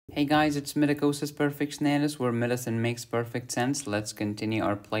Hey guys, it's Medicosis Perfectionalis, where medicine makes perfect sense. Let's continue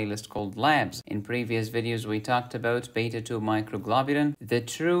our playlist called Labs. In previous videos, we talked about beta-2 microglobulin, the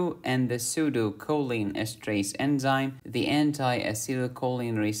true and the pseudo-choline esterase enzyme, the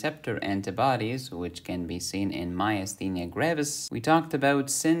anti-acetylcholine receptor antibodies, which can be seen in myasthenia gravis. We talked about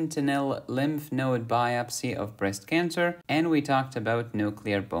sentinel lymph node biopsy of breast cancer, and we talked about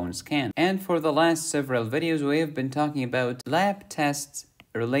nuclear bone scan. And for the last several videos, we have been talking about lab tests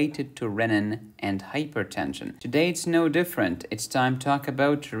related to renin and hypertension. Today it's no different. It's time to talk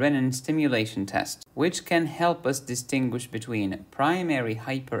about Renin Stimulation Test, which can help us distinguish between primary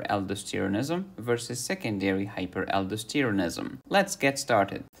hyperaldosteronism versus secondary hyperaldosteronism. Let's get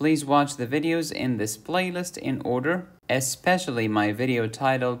started. Please watch the videos in this playlist in order, especially my video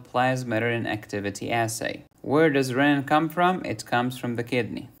titled Plasma Renin Activity Assay. Where does renin come from? It comes from the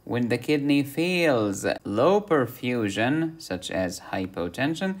kidney. When the kidney feels low perfusion, such as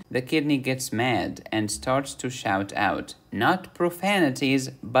hypotension, the kidney gets mad and starts to shout out. Not profanities,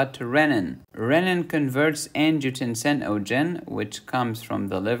 but renin. Renin converts angiotensin, which comes from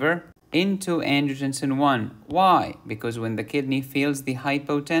the liver, into angiotensin 1. Why? Because when the kidney feels the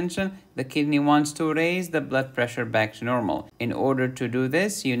hypotension, the kidney wants to raise the blood pressure back to normal. In order to do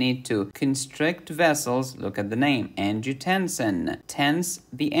this, you need to constrict vessels. Look at the name, angiotensin. Tense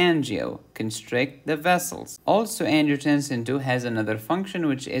the angio, constrict the vessels. Also, angiotensin 2 has another function,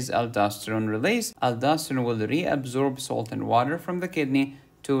 which is aldosterone release. Aldosterone will reabsorb salt and water from the kidney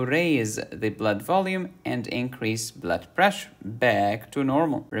to raise the blood volume and increase blood pressure back to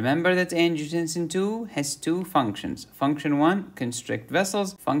normal. Remember that angiotensin 2 has two functions. Function 1, constrict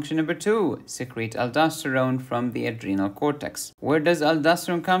vessels. Function number 2, secrete aldosterone from the adrenal cortex. Where does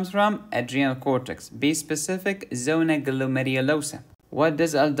aldosterone come from? Adrenal cortex. Be specific, zona glomerulosa. What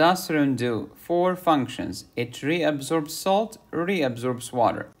does aldosterone do? 4 functions. It reabsorbs salt, reabsorbs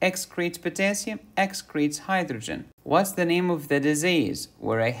water, excretes potassium, excretes hydrogen. What's the name of the disease?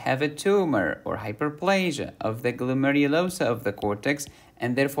 Where I have a tumor or hyperplasia of the glomerulosa of the cortex,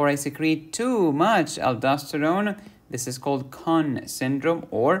 and therefore I secrete too much aldosterone. This is called Conn syndrome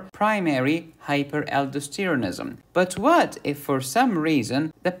or primary hyperaldosteronism. But what if for some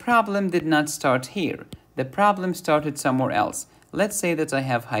reason the problem did not start here? The problem started somewhere else. Let's say that I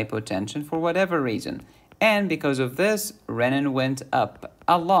have hypotension for whatever reason, and because of this, renin went up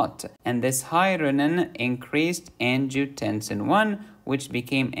a lot, and this high renin increased angiotensin 1, which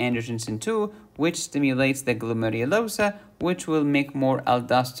became angiotensin 2, which stimulates the glomerulosa, which will make more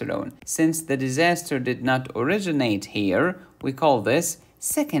aldosterone. Since the disaster did not originate here, we call this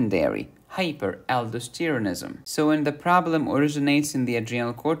secondary hyperaldosteronism. So when the problem originates in the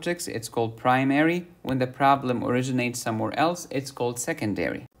adrenal cortex, it's called primary. When the problem originates somewhere else, it's called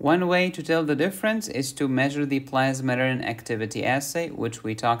secondary. One way to tell the difference is to measure the plasma renin activity assay, which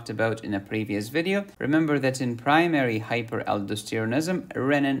we talked about in a previous video. Remember that in primary hyperaldosteronism,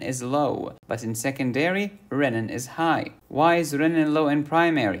 renin is low, but in secondary, renin is high. Why is renin low in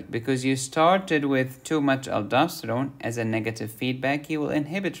primary? Because you started with too much aldosterone. As a negative feedback, you will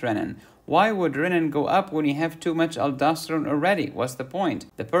inhibit renin. Why would renin go up when you have too much aldosterone already? What's the point?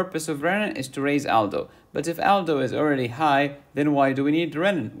 The purpose of renin is to raise aldo. But if aldo is already high, then why do we need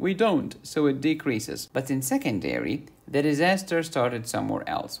renin? We don't, so it decreases. But in secondary, the disaster started somewhere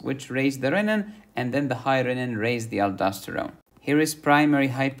else, which raised the renin, and then the high renin raised the aldosterone. Here is primary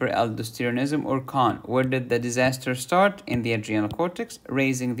hyperaldosteronism or Conn. Where did the disaster start? In the adrenal cortex,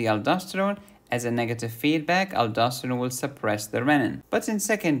 raising the aldosterone. As a negative feedback, aldosterone will suppress the renin. But in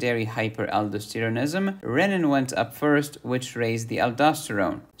secondary hyperaldosteronism, renin went up first, which raised the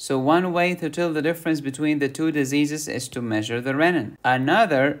aldosterone. So one way to tell the difference between the two diseases is to measure the renin.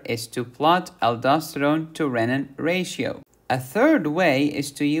 Another is to plot aldosterone to renin ratio. A third way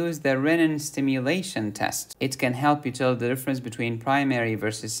is to use the Renin Stimulation Test. It can help you tell the difference between primary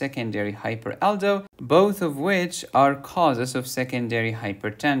versus secondary hyperaldo, both of which are causes of secondary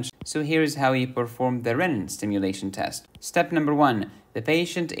hypertension. So here's how you perform the Renin Stimulation Test. Step number 1. The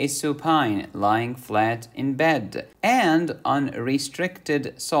patient is supine, lying flat in bed, and on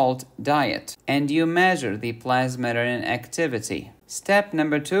restricted salt diet, and you measure the plasma renin activity. Step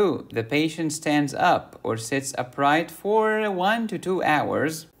number 2. The patient stands up or sits upright for 1 to 2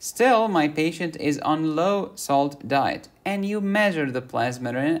 hours. Still, my patient is on low salt diet, and you measure the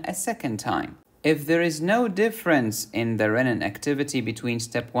plasma renin a second time. If there is no difference in the renin activity between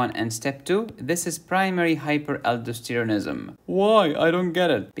step 1 and step 2, this is primary hyperaldosteronism. Why? I don't get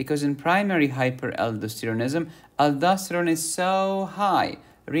it. Because in primary hyperaldosteronism, aldosterone is so high.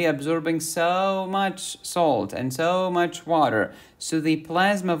 reabsorbing so much salt and so much water. So the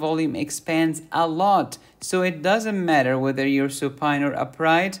plasma volume expands a lot. So it doesn't matter whether you're supine or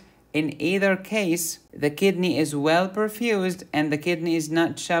upright. In either case, the kidney is well perfused and the kidney is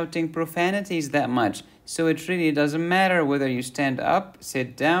not shouting profanities that much. So it really doesn't matter whether you stand up,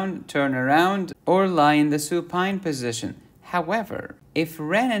 sit down, turn around, or lie in the supine position. However, if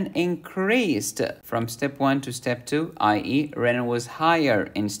renin increased from step 1 to step 2, i.e. renin was higher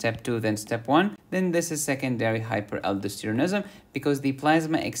in step 2 than step 1, then this is secondary hyperaldosteronism because the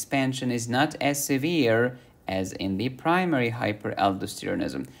plasma expansion is not as severe as in the primary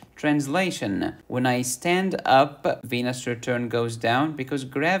hyperaldosteronism. Translation: when I stand up, venous return goes down because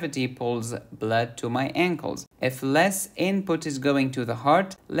gravity pulls blood to my ankles. If less input is going to the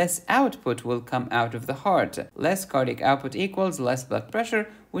heart, less output will come out of the heart. Less cardiac output equals less blood pressure,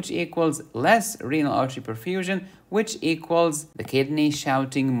 which equals less renal artery perfusion, which equals the kidney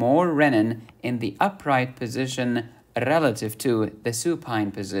shouting more renin in the upright position relative to the supine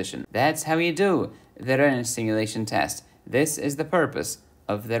position. That's how you do the Renin Stimulation Test. This is the purpose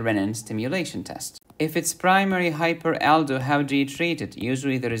of the Renin Stimulation Test. If it's primary hyperaldo, how do you treat it?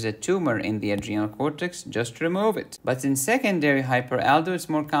 Usually there is a tumor in the adrenal cortex, just remove it. But in secondary hyperaldo, it's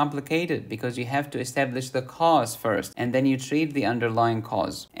more complicated because you have to establish the cause first, and then you treat the underlying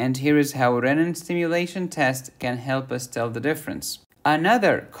cause. And here is how Renin Stimulation Test can help us tell the difference.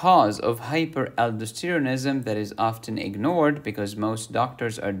 Another cause of hyperaldosteronism that is often ignored because most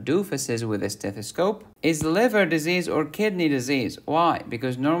doctors are doofuses with a stethoscope is liver disease or kidney disease. Why?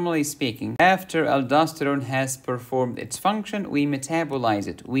 Because normally speaking, after aldosterone has performed its function, we metabolize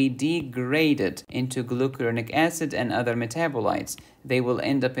it. We degrade it into glucuronic acid and other metabolites. They will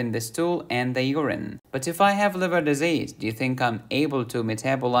end up in the stool and the urine. But if I have liver disease, do you think I'm able to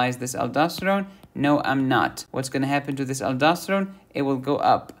metabolize this aldosterone? No, I'm not. What's going to happen to this aldosterone? It will go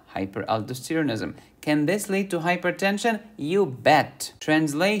up. Hyperaldosteronism. Can this lead to hypertension? You bet.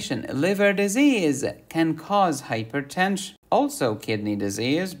 Translation: liver disease can cause hypertension. Also, kidney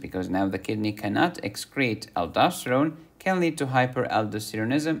disease, because now the kidney cannot excrete aldosterone, can lead to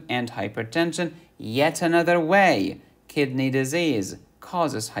hyperaldosteronism and hypertension. Yet another way. Kidney disease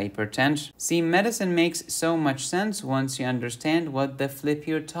causes hypertension. See, medicine makes so much sense once you understand what the flip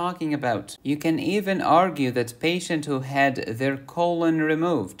you're talking about. You can even argue that patient who had their colon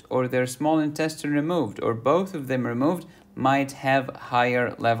removed or their small intestine removed or both of them removed might have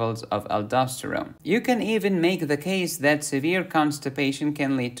higher levels of aldosterone. You can even make the case that severe constipation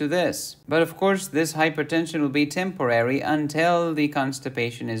can lead to this. But of course, this hypertension will be temporary until the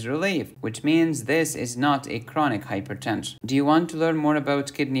constipation is relieved, which means this is not a chronic hypertension. Do you want to learn more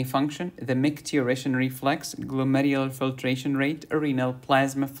about kidney function, the micturition reflex, glomerular filtration rate, renal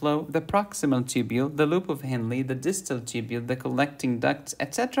plasma flow, the proximal tubule, the loop of Henle, the distal tubule, the collecting ducts,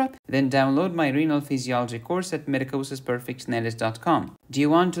 etc.? Then download my renal physiology course at medicosisperfectionalis.com. Do you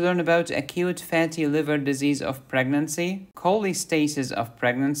want to learn about acute fatty liver disease of pregnancy, cholestasis of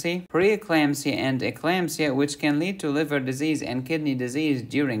pregnancy, preeclampsia and eclampsia, which can lead to liver disease and kidney disease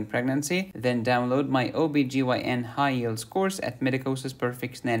during pregnancy? Then download my OBGYN high yields course at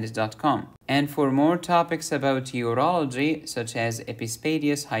medicosisperfectionalis.com. And for more topics about urology, such as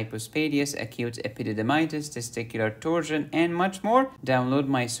epispadias, hypospadias, acute epididymitis, testicular torsion, and much more, download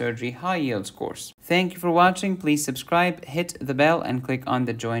my surgery high yields course. Thank you for watching. Please subscribe, hit the bell, and click on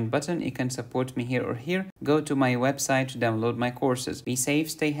the join button. You can support me here or here. Go to my website to download my courses. Be safe,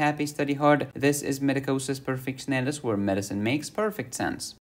 stay happy, study hard. This is Medicosis Perfectionalis, where medicine makes perfect sense.